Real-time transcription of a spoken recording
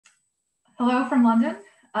Hello from London.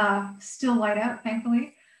 Still light out,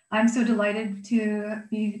 thankfully. I'm so delighted to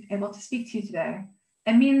be able to speak to you today.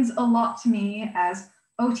 It means a lot to me as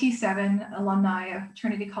OT7 alumni of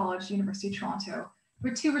Trinity College, University of Toronto,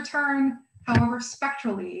 to return, however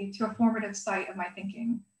spectrally, to a formative site of my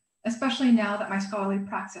thinking, especially now that my scholarly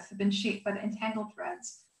practice has been shaped by the entangled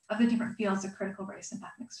threads of the different fields of critical race and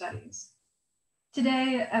ethnic studies.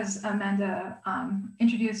 Today, as Amanda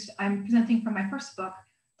introduced, I'm presenting from my first book,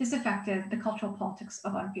 Disaffected, The Cultural Politics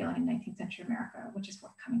of Unfeeling in 19th Century America, which is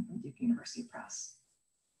forthcoming from Duke University Press.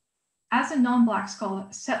 As a non-Black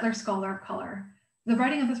settler scholar of color, the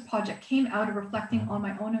writing of this project came out of reflecting on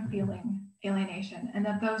my own unfeeling alienation and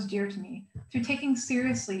of those dear to me through taking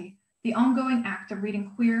seriously the ongoing act of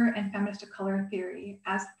reading queer and feminist of color theory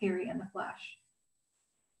as theory in the flesh.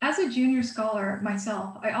 As a junior scholar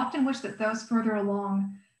myself, I often wish that those further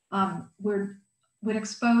along would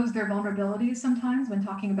expose their vulnerabilities sometimes when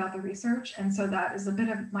talking about the research. And so that is a bit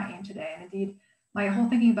of my aim today. And indeed, my whole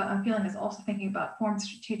thinking about unfeeling is also thinking about formed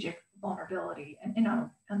strategic vulnerability and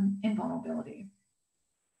invulnerability.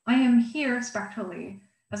 I am here spectrally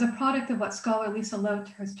as a product of what scholar Lisa Lowe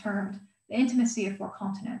has termed the intimacy of four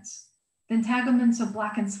continents, the entanglements of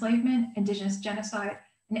Black enslavement, Indigenous genocide,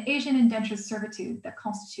 and Asian indentured servitude that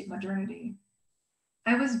constitute modernity.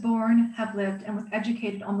 I was born, have lived, and was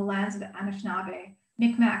educated on the lands of the Anishinaabe,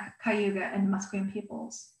 Mi'kmaq, Cayuga, and Musqueam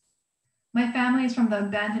peoples. My family is from the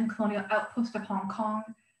abandoned colonial outpost of Hong Kong,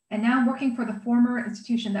 and now working for the former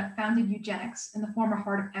institution that founded eugenics in the former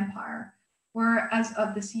heart of empire, where as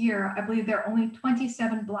of this year, I believe there are only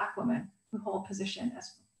 27 Black women who hold position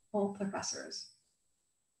as full professors.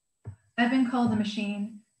 I've been called a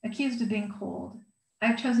machine, accused of being cold.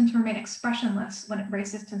 I've chosen to remain expressionless when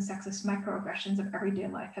racist and sexist microaggressions of everyday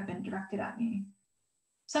life have been directed at me.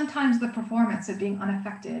 Sometimes the performance of being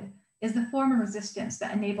unaffected is the form of resistance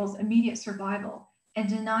that enables immediate survival and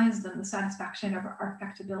denies them the satisfaction of our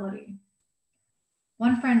affectability.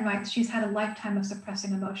 One friend writes she's had a lifetime of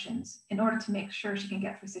suppressing emotions in order to make sure she can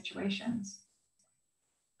get through situations.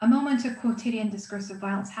 A moment of quotidian discursive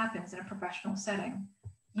violence happens in a professional setting.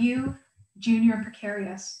 You, junior and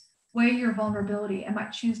precarious, weigh your vulnerability and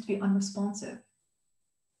might choose to be unresponsive.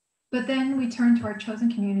 But then we turn to our chosen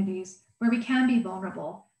communities where we can be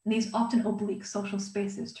vulnerable in these often oblique social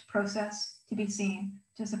spaces to process, to be seen,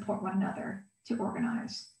 to support one another, to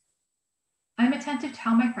organize. I'm attentive to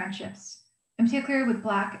how my friendships, in particular with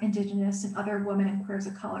Black, Indigenous, and other women and queers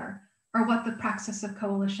of color, are what the praxis of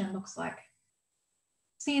coalition looks like.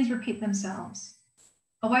 Scenes repeat themselves.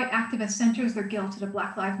 A white activist centers their guilt at a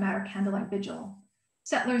Black Lives Matter candlelight vigil.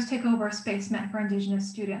 Settlers take over a space meant for Indigenous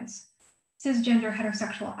students. Cisgender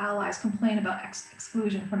heterosexual allies complain about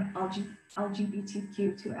exclusion from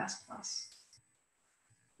LGBTQ2S+.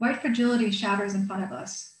 White fragility shatters in front of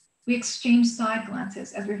us. We exchange side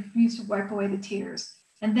glances as we refuse to wipe away the tears,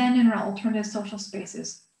 and then in our alternative social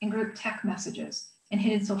spaces, in group tech messages, and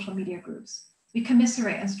hidden social media groups, we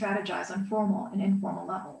commiserate and strategize on formal and informal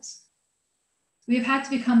levels. We have had to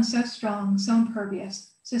become so strong, so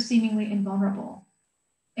impervious, so seemingly invulnerable.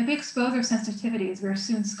 If we expose our sensitivities, we are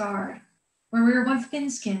soon scarred. Where we were once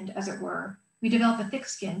thin-skinned, as it were, we develop a thick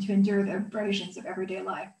skin to endure the abrasions of everyday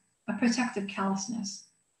life, a protective callousness.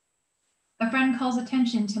 A friend calls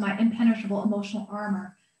attention to my impenetrable emotional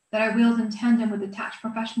armor that I wield in tandem with detached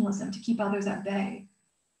professionalism to keep others at bay.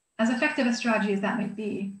 As effective a strategy as that may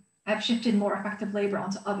be, I've shifted more effective labor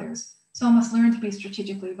onto others, so I must learn to be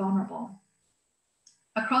strategically vulnerable.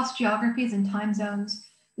 Across geographies and time zones,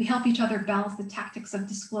 we help each other balance the tactics of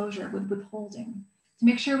disclosure with withholding to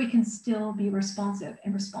make sure we can still be responsive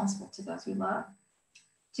and responsible to those we love.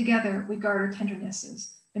 Together, we guard our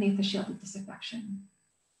tendernesses beneath the shield of disaffection.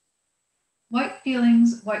 White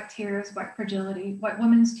feelings, white tears, white fragility, white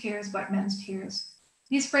women's tears, white men's tears.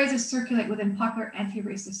 These phrases circulate within popular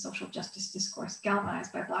anti-racist social justice discourse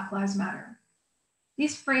galvanized by Black Lives Matter.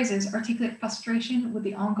 These phrases articulate frustration with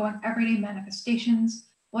the ongoing everyday manifestations,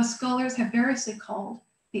 what scholars have variously called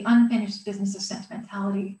the unfinished business of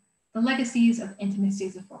sentimentality, the legacies of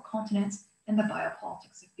intimacies of four continents, and the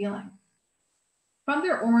biopolitics of feeling. From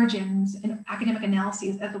their origins in academic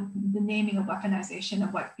analyses of the naming of weaponization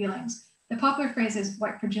of white feelings, the popular phrases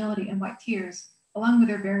white fragility and white tears, along with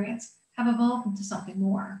their variants, have evolved into something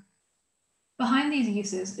more. Behind these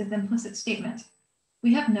uses is the implicit statement,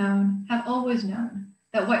 we have known, have always known,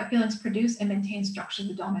 that white feelings produce and maintain structures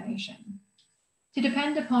of domination. To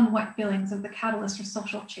depend upon white feelings as the catalyst for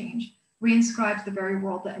social change reinscribes the very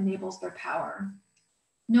world that enables their power.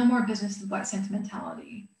 No more business with white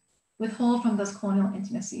sentimentality. Withhold from those colonial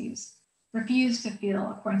intimacies. Refuse to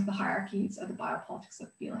feel according to the hierarchies of the biopolitics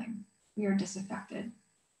of feeling. We are disaffected.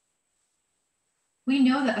 We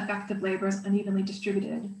know that effective labor is unevenly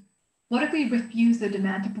distributed. What if we refuse the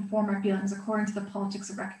demand to perform our feelings according to the politics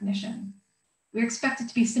of recognition? We're expected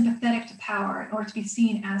to be sympathetic to power in order to be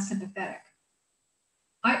seen as sympathetic.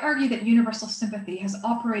 I argue that universal sympathy has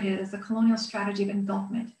operated as the colonial strategy of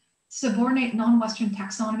engulfment to subordinate non-Western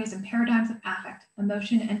taxonomies and paradigms of affect,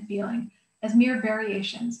 emotion, and feeling as mere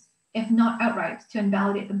variations, if not outright to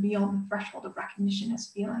invalidate them beyond the threshold of recognition as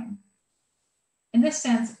feeling. In this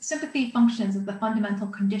sense, sympathy functions as the fundamental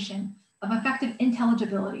condition of effective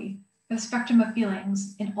intelligibility for the spectrum of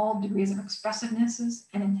feelings in all degrees of expressivenesses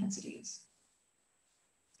and intensities.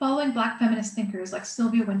 Following Black feminist thinkers like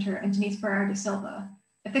Sylvia Wynter and Denise Ferreira da Silva,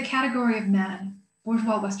 if the category of man,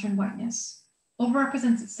 bourgeois Western whiteness,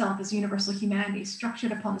 overrepresents itself as universal humanity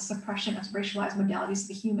structured upon the suppression of racialized modalities of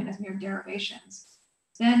the human as mere derivations,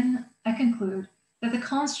 then I conclude that the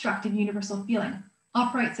construct of universal feeling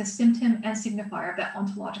operates as symptom and signifier of that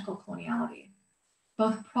ontological coloniality,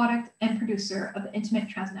 both product and producer of the intimate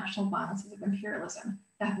transnational violences of imperialism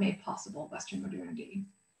that have made possible Western modernity.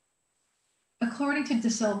 According to Da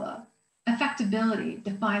Silva, affectability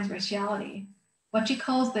defines raciality. What she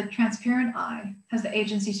calls the transparent I has the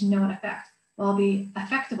agency to know an effect, while the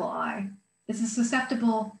affectable I is a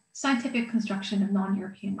susceptible scientific construction of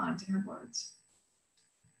non-European minds, in her words.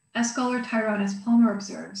 As scholar Tyrone S. Palmer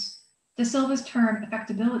observes, Da Silva's term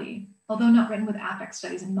affectability, although not written with affect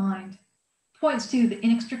studies in mind, points to the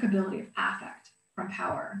inextricability of affect from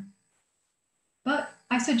power. But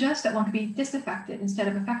I suggest that one could be disaffected instead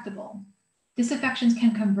of affectable. Disaffections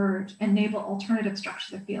can converge and enable alternative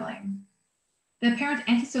structures of feeling. The apparent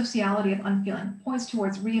antisociality of unfeeling points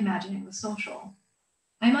towards reimagining the social.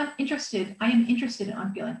 I am interested in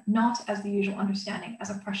unfeeling, not as the usual understanding as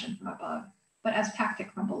oppression from above, but as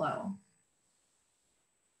tactic from below.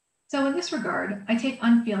 So in this regard, I take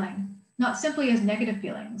unfeeling not simply as negative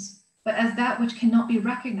feelings, but as that which cannot be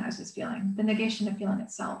recognized as feeling, the negation of feeling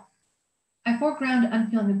itself. I foreground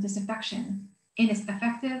unfeeling with disaffection in its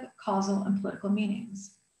affective, causal, and political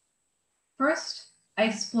meanings. First, I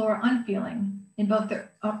explore unfeeling in both the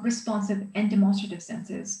responsive and demonstrative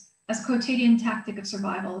senses as quotidian tactic of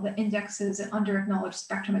survival that indexes an under-acknowledged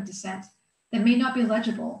spectrum of dissent that may not be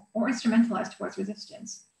legible or instrumentalized towards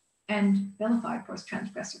resistance and vilified for its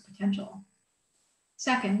transgressive potential.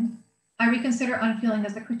 Second, I reconsider unfeeling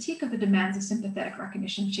as the critique of the demands of sympathetic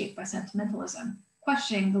recognition shaped by sentimentalism,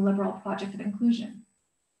 questioning the liberal project of inclusion.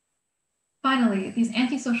 Finally, these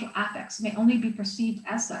antisocial affects may only be perceived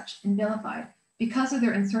as such and vilified because of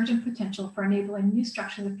their insurgent potential for enabling new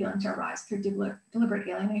structures of feeling to arise through deliberate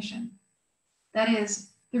alienation. That is,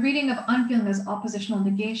 the reading of unfeeling as oppositional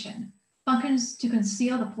negation functions to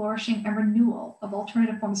conceal the flourishing and renewal of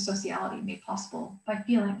alternative forms of sociality made possible by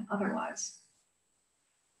feeling otherwise.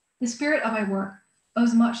 The spirit of my work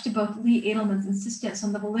owes much to both Lee Edelman's insistence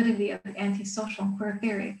on the validity of the antisocial and queer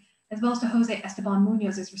theory, as well as to Jose Esteban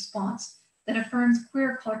Munoz's response that affirms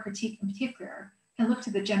queer color critique in particular can look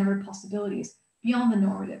to the generative possibilities beyond the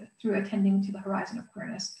normative through attending to the horizon of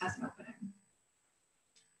queerness as an opening.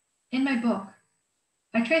 In my book,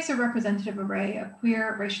 I trace a representative array of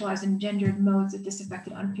queer, racialized, and gendered modes of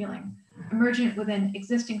disaffected unfeeling, emergent within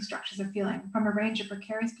existing structures of feeling from a range of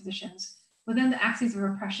precarious positions within the axes of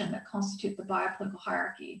oppression that constitute the biopolitical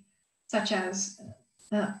hierarchy, such as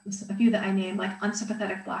a few that I name, like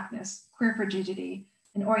unsympathetic Blackness, queer frigidity,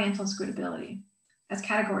 and Oriental inscrutability, as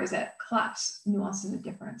categories that collapse nuances of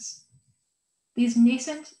difference. These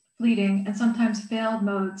nascent, fleeting, and sometimes failed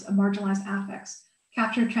modes of marginalized affects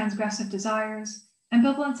capture transgressive desires,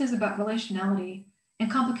 ambivalences about relationality, and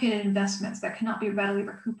complicated investments that cannot be readily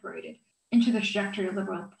recuperated into the trajectory of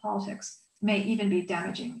liberal politics, may even be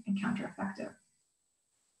damaging and counter-effective.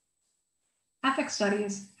 Affect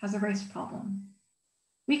studies has a race problem.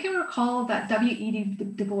 We can recall that W.E.B.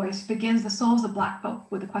 Du Bois begins The Souls of Black Folk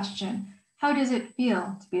with the question, how does it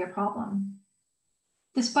feel to be a problem?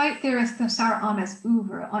 Despite theorist Sarah Ahmed's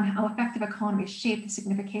oeuvre on how effective economies shape the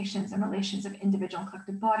significations and relations of individual and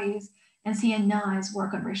collective bodies, and C.N. Nye's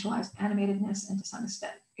work on racialized animatedness and to some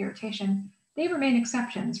extent irritation, they remain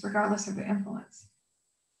exceptions regardless of their influence.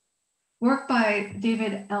 Work by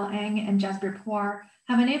David L. Eng and Jasbir Puar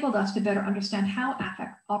have enabled us to better understand how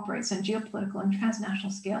affect operates on geopolitical and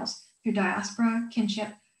transnational scales through diaspora, kinship,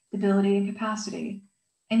 debility, and capacity.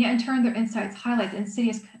 And yet in turn, their insights highlight the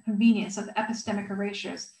insidious convenience of the epistemic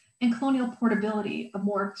erasures and colonial portability of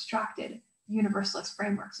more abstracted universalist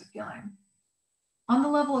frameworks of feeling. On the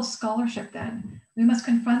level of scholarship then, we must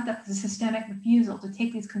confront that the systemic refusal to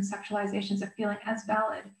take these conceptualizations of feeling as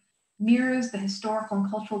valid mirrors the historical and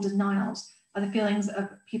cultural denials of the feelings of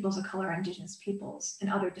peoples of color, indigenous peoples, and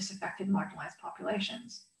other disaffected marginalized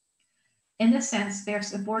populations. In this sense, they are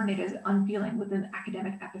subordinated as unfeeling within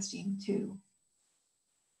academic episteme too.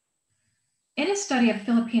 In his study of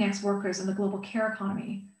Filipinx workers in the global care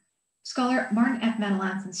economy, scholar Martin F.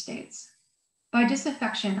 Manalanson states, by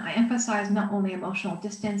disaffection, I emphasize not only emotional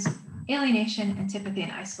distance, alienation, antipathy,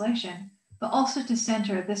 and isolation, but also to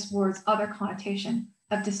center this word's other connotation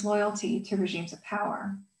of disloyalty to regimes of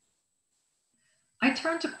power. I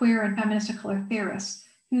turn to queer and feminist color theorists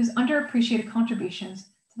whose underappreciated contributions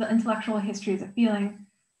to the intellectual histories of feeling,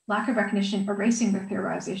 lack of recognition erasing their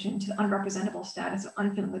theorization to the unrepresentable status of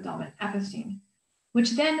unfeeling the dominant episteme,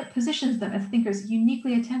 which then positions them as thinkers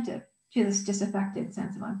uniquely attentive to this disaffected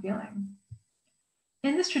sense of unfeeling.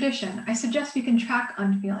 In this tradition, I suggest we can track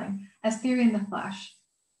unfeeling as theory in the flesh,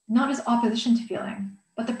 not as opposition to feeling,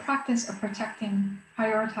 but the practice of protecting,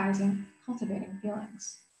 prioritizing, cultivating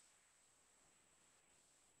feelings.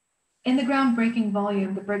 In the groundbreaking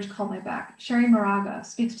volume, The Bridge Called Me Back, Sherry Moraga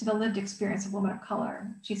speaks to the lived experience of women of color.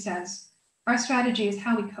 She says, our strategy is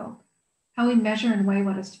how we cope, how we measure and weigh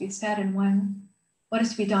what is to be said and when, what is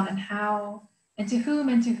to be done and how, and to whom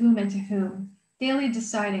and to whom and to whom, daily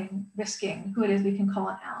deciding, risking who it is we can call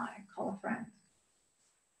an ally, call a friend.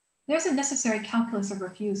 There's a necessary calculus of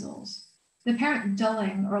refusals. The apparent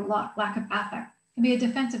dulling or lack of affect can be a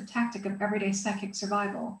defensive tactic of everyday psychic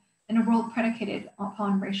survival in a world predicated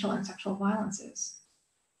upon racial and sexual violences.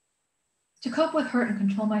 To cope with hurt and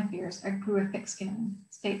control my fears, I grew a thick skin,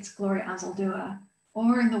 states Gloria Anzaldúa,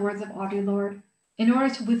 or in the words of Audre Lorde, in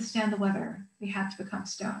order to withstand the weather, we had to become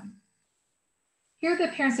stone. Here, the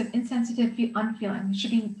appearance of insensitive unfeeling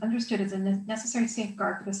should be understood as a necessary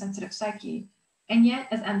safeguard for the sensitive psyche, and yet,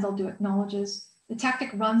 as Anzaldúa acknowledges, the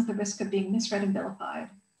tactic runs the risk of being misread and vilified.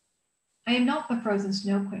 I am not the frozen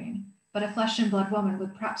snow queen, but a flesh and blood woman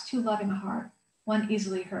with perhaps too loving a heart, one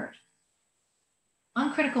easily hurt.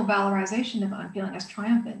 Uncritical valorization of unfeeling as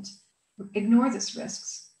triumphant ignores its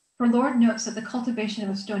risks, for Lorde notes that the cultivation of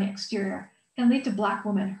a stony exterior can lead to Black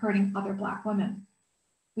women hurting other Black women.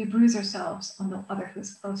 We bruise ourselves on the other who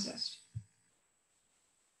is closest.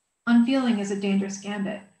 Unfeeling is a dangerous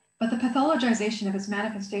gambit, but the pathologization of its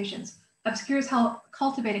manifestations obscures how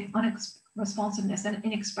cultivating unresponsiveness and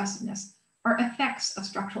inexpressiveness are effects of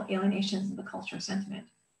structural alienations in the culture of sentiment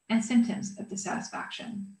and symptoms of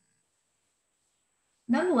dissatisfaction.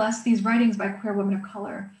 Nonetheless, these writings by queer women of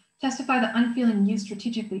color testify that unfeeling used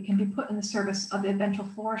strategically can be put in the service of the eventual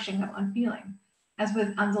flourishing of unfeeling, as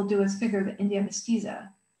with Anzaldúa's figure, the India mestiza.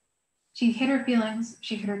 She hid her feelings,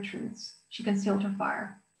 she hid her truths, she concealed her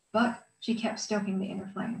fire, but she kept stoking the inner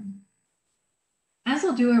flame.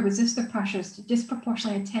 Anzaldúa resists the pressures to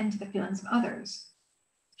disproportionately attend to the feelings of others.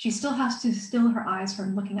 She still has to still her eyes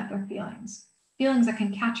from looking at their feelings, feelings that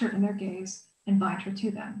can catch her in their gaze and bind her to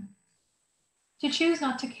them. To choose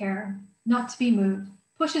not to care, not to be moved,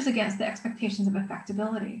 pushes against the expectations of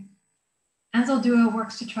affectability. Anzaldúa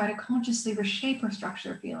works to try to consciously reshape her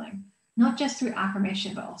structure of feeling, not just through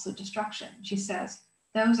affirmation, but also destruction. She says,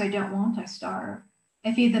 those I don't want, I starve.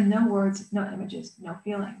 I feed them no words, no images, no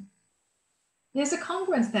feeling. There's a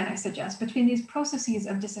congruence then, I suggest, between these processes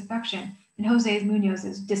of disaffection and Jose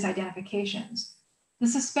Munoz's disidentifications. The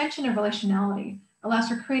suspension of relationality allows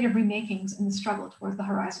for creative remakings in the struggle towards the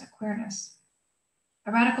horizon of queerness.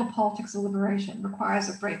 A radical politics of liberation requires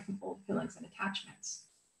a break from old feelings and attachments.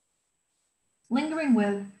 Lingering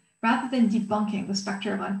with, rather than debunking the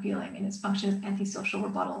specter of unfeeling in its function as antisocial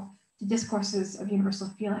rebuttal to discourses of universal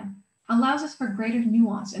feeling, allows us for greater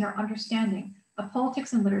nuance in our understanding of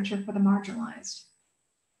politics and literature for the marginalized.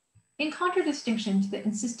 In contradistinction to the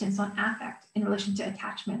insistence on affect in relation to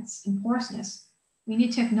attachments and porousness, we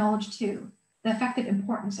need to acknowledge too the effective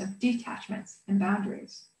importance of detachments and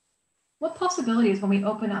boundaries. What possibilities when we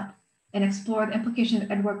open up and explore the implication of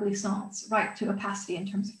Edouard Glissant's right to opacity in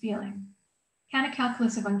terms of feeling? Can a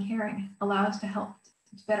calculus of uncaring allow us to help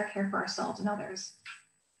to better care for ourselves and others?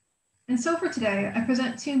 And so for today, I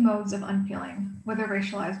present two modes of unfeeling with their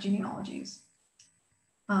racialized genealogies.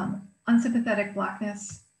 Unsympathetic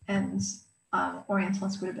Blackness and Oriental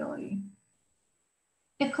inscrutability.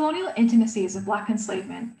 If colonial intimacies of Black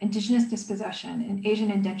enslavement, indigenous dispossession, and Asian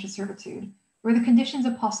indentured servitude were the conditions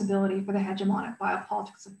of possibility for the hegemonic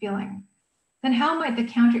biopolitics of feeling, then how might the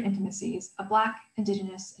counter-intimacies of Black,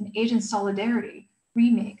 indigenous, and Asian solidarity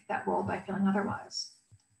remake that world by feeling otherwise?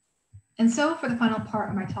 And so for the final part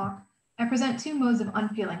of my talk, I present two modes of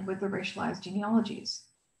unfeeling with their racialized genealogies.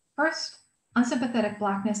 First, unsympathetic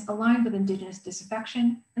Blackness aligned with indigenous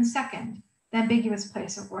disaffection, and second, the ambiguous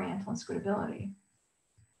place of Oriental inscrutability.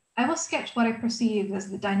 I will sketch what I perceive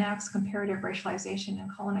as the dynamics of comparative racialization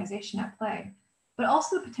and colonization at play, but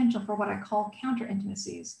also the potential for what I call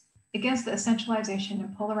counter-intimacies against the essentialization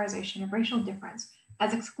and polarization of racial difference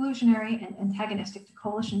as exclusionary and antagonistic to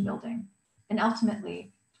coalition building, and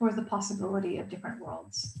ultimately towards the possibility of different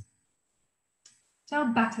worlds. So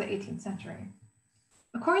back to the 18th century.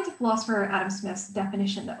 According to philosopher Adam Smith's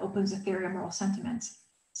definition that opens the theory of moral sentiments,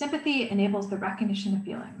 sympathy enables the recognition of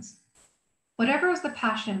feelings. Whatever is the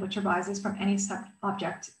passion which arises from any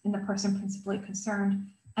object in the person principally concerned,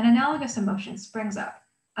 an analogous emotion springs up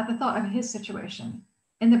at the thought of his situation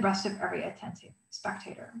in the breast of every attentive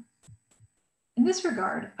spectator. In this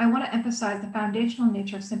regard, I want to emphasize the foundational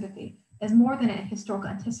nature of sympathy as more than a historical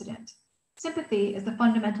antecedent. Sympathy is the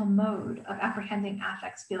fundamental mode of apprehending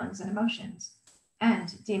affects, feelings, and emotions,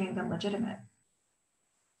 and deeming them legitimate.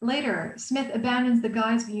 Later, Smith abandons the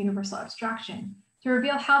guise of universal abstraction to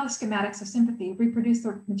reveal how the schematics of sympathy reproduce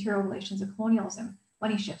the material relations of colonialism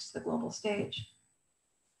when he shifts to the global stage.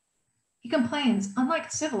 He complains,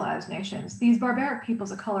 unlike civilized nations, these barbaric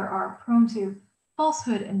peoples of color are prone to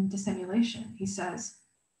falsehood and dissimulation. He says,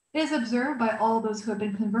 "It is observed by all those who have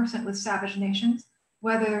been conversant with savage nations,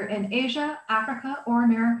 whether in Asia, Africa, or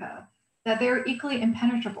America, that they are equally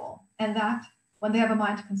impenetrable, and that, when they have a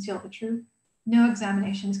mind to conceal the truth, no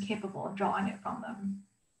examination is capable of drawing it from them."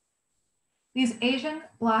 These Asian,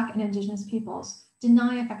 Black, and Indigenous peoples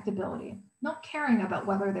deny affectability, not caring about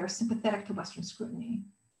whether they're sympathetic to Western scrutiny.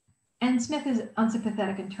 And Smith is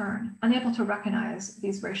unsympathetic in turn, unable to recognize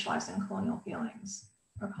these racialized and colonial feelings,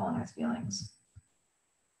 or colonized feelings.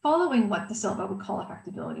 Following what De Silva would call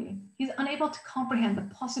affectability, he's unable to comprehend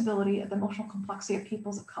the possibility of the emotional complexity of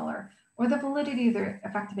peoples of color or the validity of their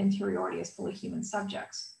affective interiority as fully human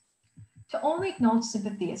subjects. To only acknowledge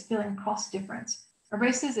sympathy as feeling cross difference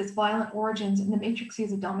erases its violent origins in the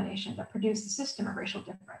matrices of domination that produce the system of racial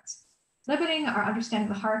difference, limiting our understanding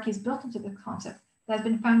of the hierarchies built into the concept that has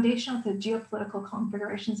been foundational to the geopolitical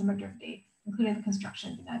configurations of modernity, including the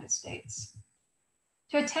construction of the United States.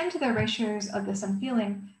 To attend to the erasures of this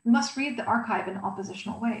unfeeling, we must read the archive in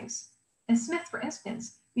oppositional ways. In Smith, for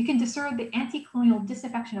instance, we can discern the anti-colonial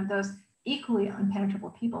disaffection of those equally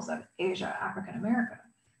impenetrable peoples of Asia, Africa, and America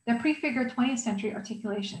that prefigure 20th century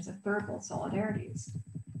articulations of third world solidarities.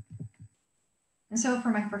 And so for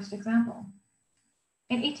my first example,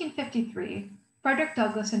 in 1853, Frederick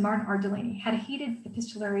Douglass and Martin R. Delany had a heated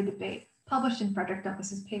epistolary debate published in Frederick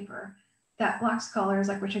Douglass's paper that Black scholars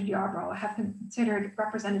like Richard Yarbrough have considered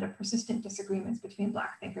represented of persistent disagreements between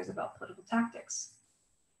Black thinkers about political tactics.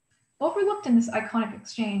 Overlooked in this iconic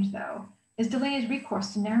exchange, though, is Delany's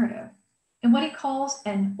recourse to narrative. In what he calls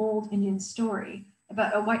an old Indian story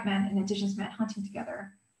about a white man and an indigenous man hunting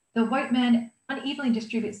together, the white man unevenly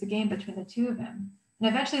distributes the game between the two of them, and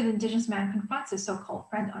eventually the indigenous man confronts his so-called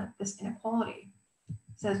friend on this inequality.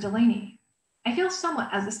 Says Delany, "I feel somewhat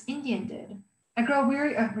as this Indian did. I grow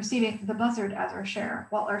weary of receiving the buzzard as our share,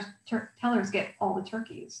 while our tellers get all the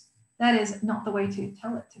turkeys. That is not the way to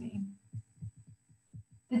tell it to me."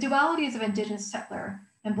 The dualities of indigenous settler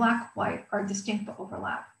and Black-white are distinct but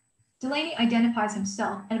overlap. Delany identifies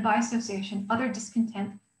himself, and by association, other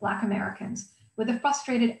discontent Black Americans, with a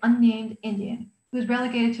frustrated, unnamed Indian who is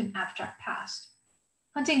relegated to an abstract past.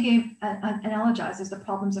 Hunting game analogizes the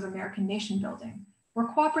problems of American nation building, where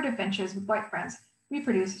cooperative ventures with white friends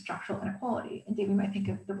reproduce structural inequality. Indeed, we might think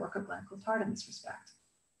of the work of Glenn Coulthard in this respect.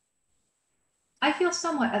 "I feel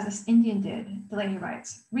somewhat as this Indian did," Delany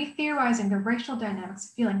writes, re-theorizing the racial dynamics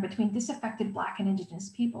of feeling between disaffected Black and Indigenous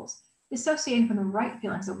peoples, dissociating from the right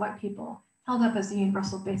feelings of white people, held up as the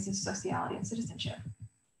universal basis of sociality and citizenship.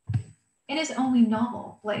 In his only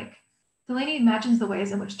novel, Blake, Delany imagines the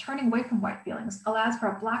ways in which turning away from white feelings allows for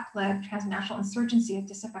a Black-led transnational insurgency of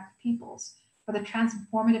disaffected peoples for the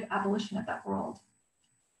transformative abolition of that world.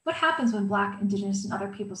 What happens when Black, Indigenous, and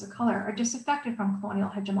other peoples of color are disaffected from colonial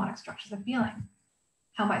hegemonic structures of feeling?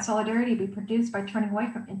 How might solidarity be produced by turning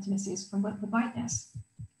away from intimacies with whiteness?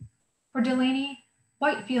 For Delany,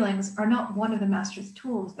 white feelings are not one of the master's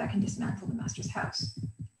tools that can dismantle the master's house.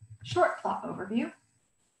 Short plot overview.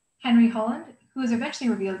 Henry Holland, who is eventually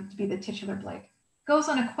revealed to be the titular Blake, goes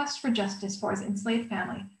on a quest for justice for his enslaved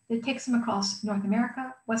family that takes him across North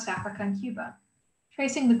America, West Africa, and Cuba,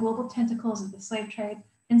 tracing the global tentacles of the slave trade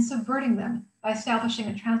and subverting them by establishing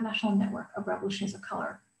a transnational network of revolutionaries of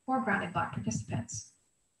color, foregrounded Black participants.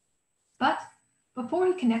 But before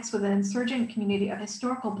he connects with an insurgent community of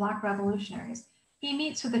historical Black revolutionaries, he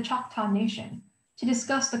meets with the Choctaw Nation to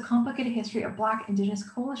discuss the complicated history of Black Indigenous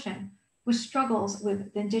coalition, which struggles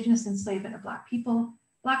with the Indigenous enslavement of Black people,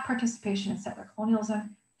 Black participation in settler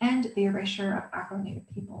colonialism, and the erasure of Afro-Native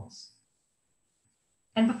peoples.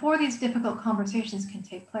 And before these difficult conversations can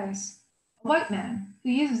take place, a white man who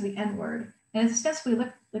uses the N-word and is ostensibly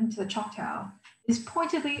linked to the Choctaw is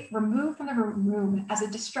pointedly removed from the room as a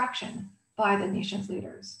distraction by the nation's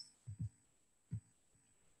leaders.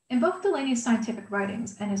 In both Delany's scientific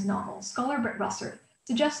writings and his novel, scholar Britt Russert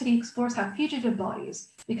suggests that he explores how fugitive bodies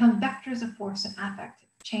become vectors of force and affect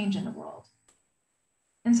change in the world.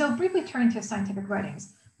 And so, briefly turning to his scientific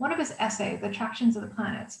writings, one of his essays, The Attractions of the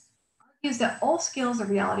Planets, argues that all scales of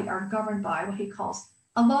reality are governed by what he calls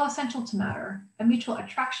a law essential to matter, a mutual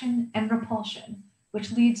attraction and repulsion,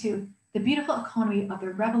 which lead to the beautiful economy of the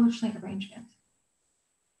revolutionary arrangement.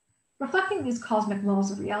 Reflecting these cosmic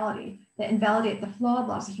laws of reality that invalidate the flawed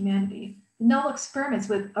laws of humanity, the novel experiments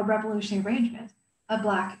with a revolutionary arrangement of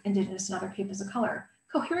Black, Indigenous, and other peoples of color,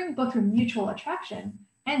 cohering both through mutual attraction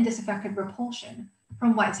and disaffected repulsion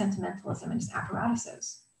from white sentimentalism and its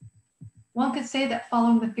apparatuses. One could say that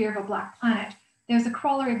following the fear of a Black planet, there's a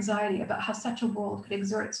crawler anxiety about how such a world could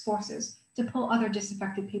exert its forces to pull other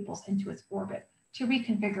disaffected peoples into its orbit, to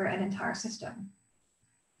reconfigure an entire system.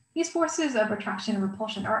 These forces of attraction and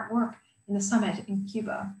repulsion are at work in the summit in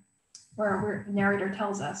Cuba, where the narrator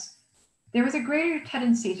tells us, there was a greater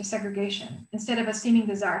tendency to segregation instead of a seeming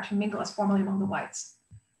desire to mingle as formerly among the whites.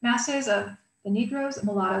 Masses of the Negroes,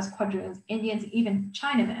 mulattoes, quadroons, Indians, even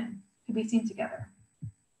Chinamen could be seen together.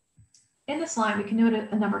 In this line, we can note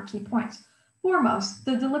a number of key points. Foremost,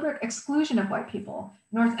 the deliberate exclusion of white people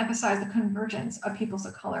in order to emphasize the convergence of peoples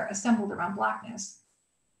of color assembled around Blackness.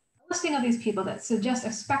 A listing of these people that suggests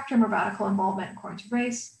a spectrum of radical involvement according to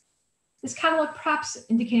race. This catalog perhaps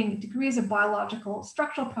indicating degrees of biological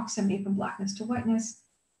structural proximity from Blackness to whiteness.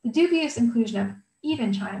 The dubious inclusion of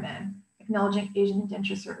even Chinamen, acknowledging Asian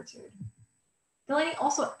indentured servitude. Delany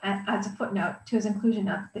also adds a footnote to his inclusion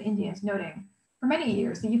of the Indians, noting, for many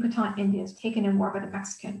years, the Yucatan Indians taken in war by the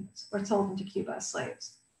Mexicans were sold into Cuba as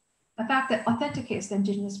slaves, a fact that authenticates the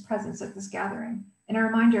indigenous presence at this gathering and a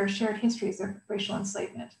reminder of shared histories of racial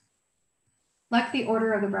enslavement. Like the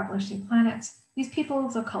Order of the Revolutionary Planets, these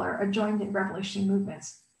peoples of color are joined in revolutionary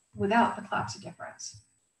movements without the collapse of difference.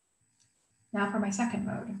 Now for my second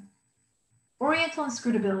mode. Oriental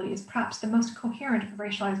inscrutability is perhaps the most coherent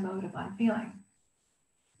racialized mode of unfeeling.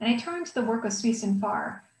 And I turn to the work of Sui Sin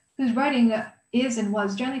Phar, whose writing is and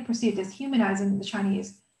was generally perceived as humanizing the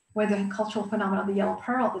Chinese, where the cultural phenomenon of the Yellow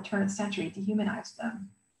Peril at the turn of the century dehumanized them.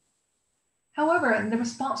 However, in the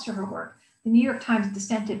response to her work, the New York Times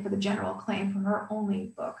dissented for the general acclaim from her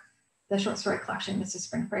only book, the short story collection, Mrs.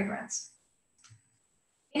 Spring Fragrance.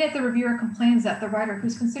 In it, the reviewer complains that the writer,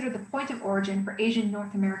 who's considered the point of origin for Asian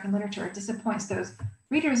North American literature, disappoints those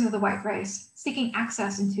readers of the white race seeking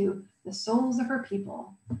access into the souls of her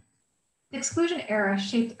people. The exclusion era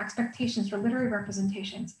shaped expectations for literary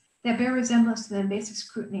representations that bear resemblance to the invasive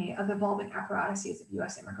scrutiny of the evolving apparatuses of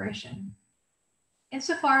US immigration.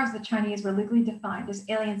 Insofar as the Chinese were legally defined as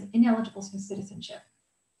aliens ineligible for citizenship,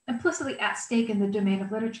 implicitly at stake in the domain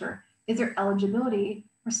of literature is their eligibility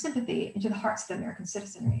for sympathy into the hearts of the American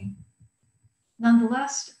citizenry.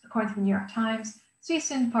 Nonetheless, according to the New York Times, Sui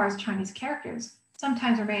Sin Phar's Chinese characters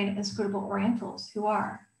sometimes remain inscrutable Orientals who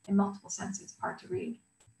are, in multiple senses, hard to read.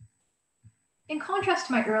 In contrast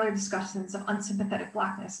to my earlier discussions of unsympathetic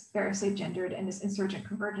Blackness, variously gendered, and its insurgent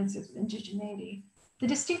convergences with indigeneity, the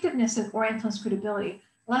distinctiveness of Oriental inscrutability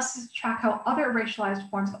allows us to track how other racialized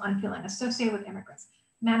forms of unfeeling associated with immigrants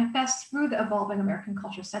manifest through the evolving American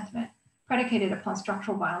culture sentiment predicated upon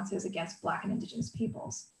structural violences against Black and Indigenous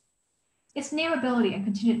peoples. Its nameability and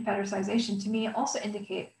continued fetishization to me also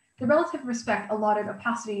indicate the relative respect allotted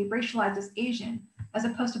opacity racialized as Asian as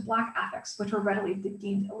opposed to Black affects, which were readily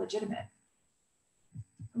deemed illegitimate.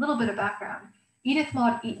 A little bit of background. Edith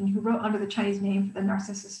Maud Eaton, who wrote under the Chinese name for the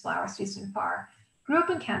Narcissus flower, Sui Sin Phar, grew up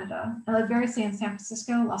in Canada and lived variously in San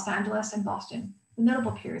Francisco, Los Angeles, and Boston, with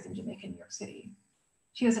notable periods in Jamaica and New York City.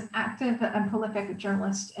 She was an active and prolific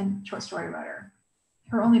journalist and short story writer.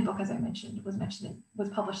 Her only book, as I mentioned, was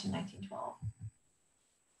published in 1912.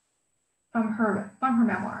 From her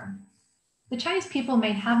memoir, the Chinese people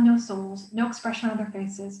may have no souls, no expression on their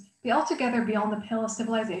faces, be altogether beyond the pale of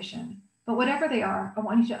civilization, but whatever they are, I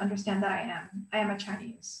want you to understand that I am a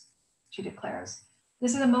Chinese, she declares.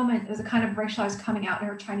 This is a moment, is a kind of racialized coming out in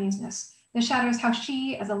her Chineseness that shadows how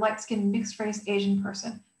she, as a light-skinned mixed-race Asian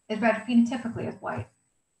person, is read phenotypically as white.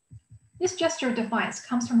 This gesture of defiance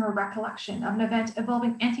comes from her recollection of an event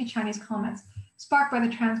involving anti-Chinese comments sparked by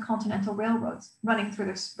the transcontinental railroads running through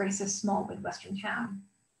this racist small Midwestern town.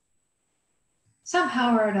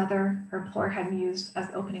 Somehow or another, her employer had mused as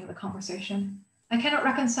the opening of the conversation, I cannot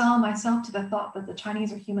reconcile myself to the thought that the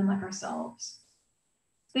Chinese are human like ourselves.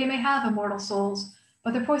 They may have immortal souls,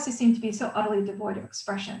 but their voices seem to be so utterly devoid of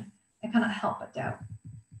expression, I cannot help but doubt.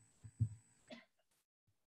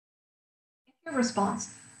 In her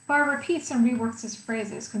response, Farr repeats and reworks his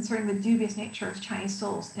phrases concerning the dubious nature of Chinese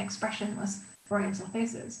souls and expressionless Oriental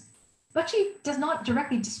faces. But she does not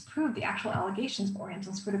directly disprove the actual allegations of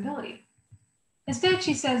Oriental inscrutability. Instead,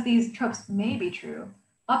 she says these tropes may be true,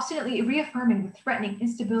 obstinately reaffirming the threatening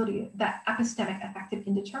instability of that epistemic affective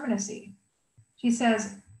indeterminacy. She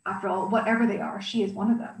says, after all, whatever they are, she is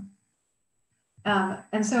one of them.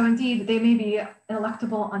 And so indeed, they may be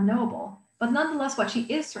ineluctable, unknowable, but nonetheless, what she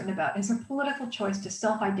is certain about is her political choice to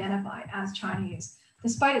self-identify as Chinese,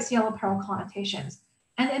 despite its yellow peril connotations,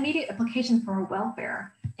 and the immediate implications for her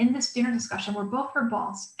welfare in this dinner discussion where both her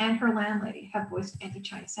boss and her landlady have voiced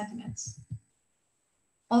anti-Chinese sentiments.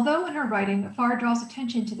 Although in her writing, Farr draws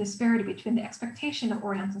attention to the disparity between the expectation of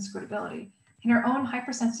Oriental inscrutability and her own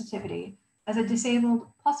hypersensitivity as a disabled,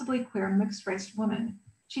 possibly queer, mixed-race woman,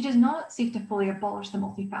 she does not seek to fully abolish the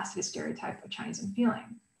multifaceted stereotype of Chinese in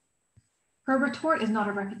feeling. Her retort is not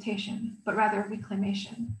a refutation, but rather a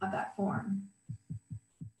reclamation of that form.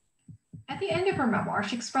 At the end of her memoir,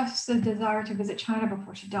 she expresses a desire to visit China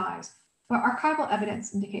before she dies, but archival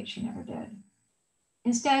evidence indicates she never did.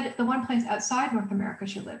 Instead, the one place outside North America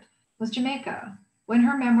she lived was Jamaica, when in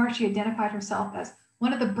her memoir she identified herself as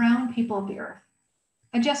one of the brown people of the earth,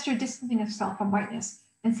 a gesture distancing herself from whiteness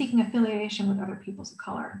and seeking affiliation with other peoples of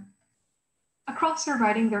color. Across her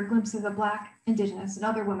writing, there are glimpses of Black, Indigenous, and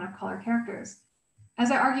other women of color characters.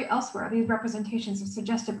 As I argue elsewhere, these representations are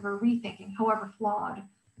suggestive of a rethinking, however flawed,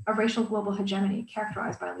 of racial global hegemony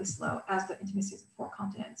characterized by Lislow as the intimacies of four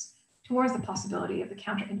continents, towards the possibility of the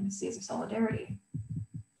counter-intimacies of solidarity.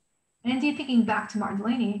 And indeed, thinking back to Martin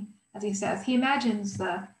Delany, as he says, he imagines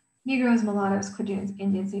the Negroes, mulattoes, Quadoons,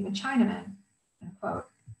 Indians, even Chinamen, unquote,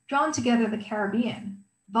 drawn together the Caribbean,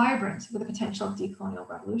 vibrant with the potential of decolonial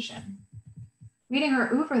revolution. Reading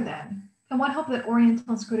her oeuvre then, can one hope that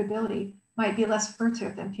Oriental inscrutability might be less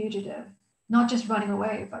furtive than fugitive, not just running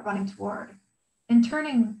away, but running toward? In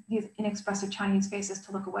turning these inexpressive Chinese faces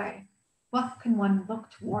to look away, what can one look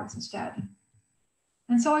towards instead?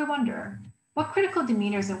 And so I wonder, what critical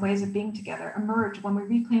demeanors and ways of being together emerge when we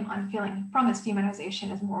reclaim unfeeling from its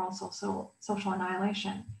demonization as moral social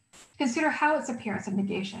annihilation? Consider how its appearance of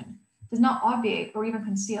negation does not obviate or even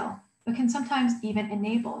conceal, but can sometimes even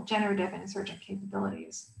enable generative and insurgent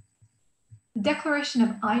capabilities. The declaration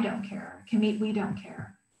of I don't care can meet we don't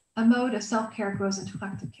care. A mode of self-care grows into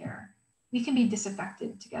collective care. We can be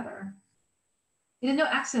disaffected together. It is no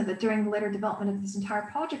accident that during the later development of this entire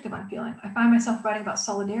project of Unfeeling, I find myself writing about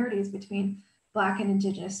solidarities between Black and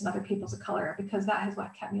Indigenous and other peoples of color, because that is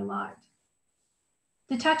what kept me alive.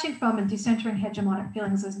 Detaching from and decentering hegemonic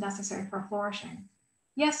feelings is necessary for flourishing.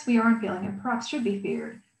 Yes, we are unfeeling and perhaps should be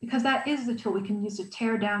feared, because that is the tool we can use to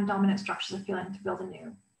tear down dominant structures of feeling to build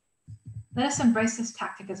anew. Let us embrace this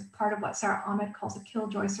tactic as part of what Sarah Ahmed calls the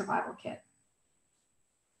Killjoy survival kit.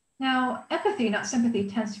 Now, empathy, not sympathy,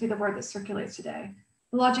 tends to be the word that circulates today.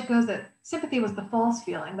 The logic goes that sympathy was the false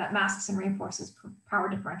feeling that masks and reinforces power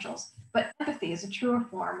differentials, but empathy is a truer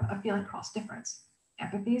form of feeling cross difference.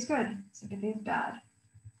 Empathy is good, sympathy is bad.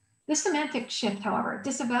 This semantic shift, however,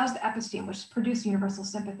 disavows the episteme which produced universal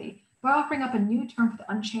sympathy by offering up a new term for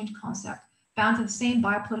the unchanged concept bound to the same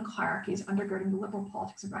biopolitical hierarchies undergirding the liberal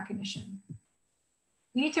politics of recognition.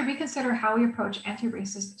 We need to reconsider how we approach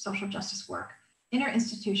anti-racist social justice work in our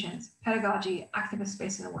institutions, pedagogy, activist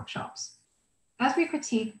spaces, and workshops. As we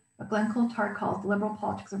critique what Glenn Coulthard calls the liberal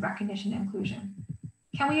politics of recognition and inclusion,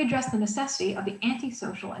 can we address the necessity of the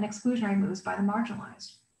anti-social and exclusionary moves by the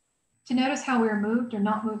marginalized? To notice how we are moved or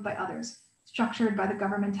not moved by others, structured by the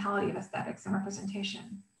governmentality of aesthetics and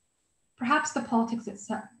representation. Perhaps the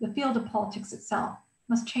field of politics itself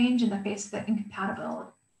must change in the face of the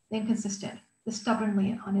incompatible, the inconsistent, the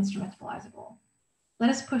stubbornly uninstrumentalizable.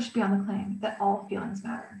 Let us push beyond the claim that all feelings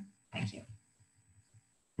matter. Thank you.